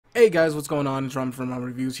Hey guys, what's going on? It's Ramen from Ramen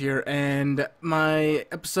Reviews here, and my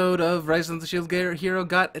episode of Rise of the Shield Hero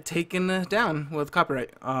got taken down with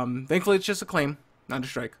copyright. Thankfully it's just a claim, not a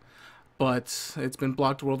strike, but it's been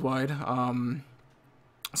blocked worldwide.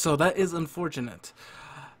 So that is unfortunate.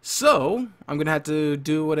 So I'm gonna have to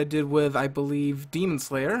do what I did with, I believe, Demon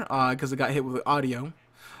Slayer, because it got hit with audio.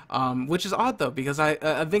 Which is odd though, because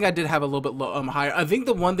I think I did have a little bit low, higher. I think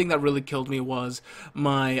the one thing that really killed me was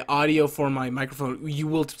my audio for my microphone. You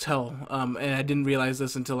will tell, and I didn't realize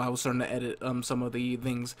this until I was starting to edit some of the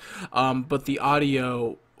things. But the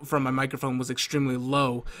audio from my microphone was extremely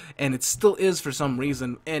low, and it still is for some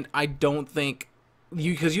reason. And I don't think.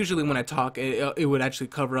 Because usually when I talk, it would actually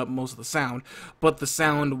cover up most of the sound, but the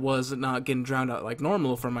sound was not getting drowned out like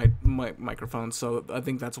normal from my microphone, so I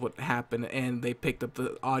think that's what happened, and they picked up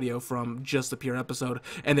the audio from just the pure episode,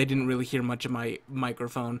 and they didn't really hear much of my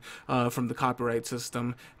microphone from the copyright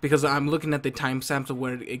system, because I'm looking at the timestamps of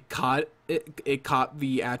where it caught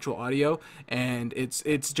the actual audio, and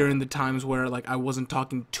it's during the times where like I wasn't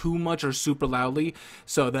talking too much or super loudly,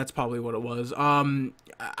 so that's probably what it was.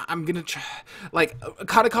 I'm gonna try, like,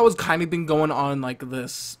 Katakawa's kind of been going on like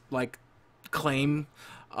this like claim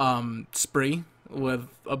spree with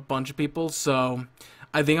a bunch of people, so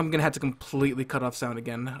I think I'm gonna have to completely cut off sound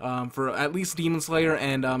again for at least Demon Slayer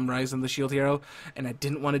and Rise of the Shield Hero, and I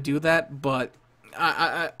didn't want to do that, but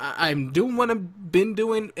I'm doing what I've been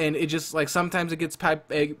doing, and it just, like, sometimes it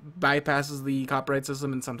bypasses the copyright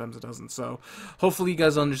system, and sometimes it doesn't. So hopefully you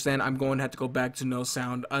guys understand. I'm going to have to go back to no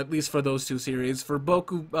sound, at least for those two series. For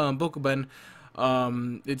Bokuben,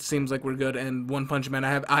 it seems like we're good, and One Punch Man,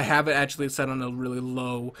 I have it actually set on a really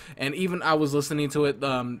low, and even I was listening to it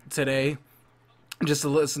today, just to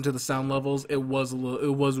listen to the sound levels. It was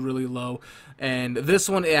really low, and this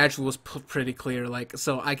one, it actually was pretty clear, like,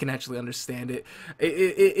 so I can actually understand it.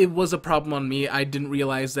 It was a problem on me. I didn't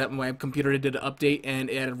realize that my computer did an update,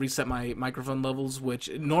 and it had reset my microphone levels, which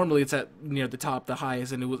normally it's at near the top, the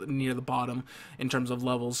highest, and it was near the bottom in terms of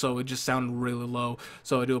levels, so it just sounded really low,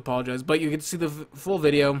 so I do apologize. But you can see the full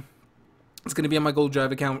video. It's going to be on my Google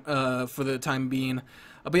Drive account for the time being.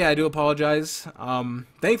 But yeah, I do apologize.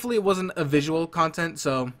 Thankfully, it wasn't a visual content,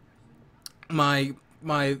 so my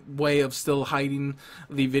way of still hiding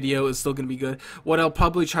the video is still going to be good. What I'll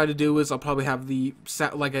probably try to do is I'll probably have the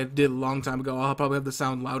sound, like I did a long time ago, I'll probably have the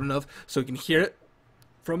sound loud enough so you can hear it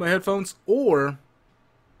from my headphones, or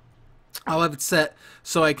I'll have it set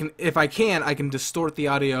so I can, if I can distort the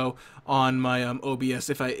audio on my OBS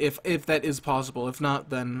if that is possible. If not,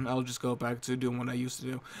 then I'll just go back to doing what I used to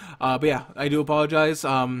do. But yeah, I do apologize.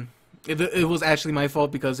 It was actually my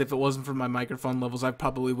fault, because if it wasn't for my microphone levels, I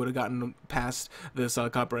probably would have gotten past this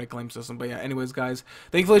copyright claim system. But yeah, anyways, guys,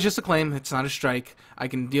 thankfully it's just a claim. It's not a strike. I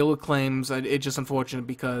can deal with claims. It's just unfortunate,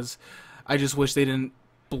 because I just wish they didn't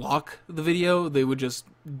block the video. They would just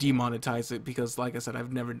demonetize it, because like I said, I've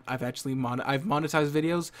monetized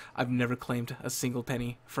videos. I've never claimed a single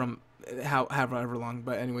penny from however long.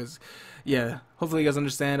 But anyways, yeah, hopefully you guys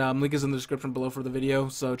understand. Link is in the description below for the video,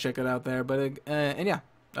 so check it out there. But and yeah,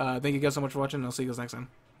 thank you guys so much for watching, and I'll see you guys next time.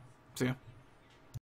 See ya.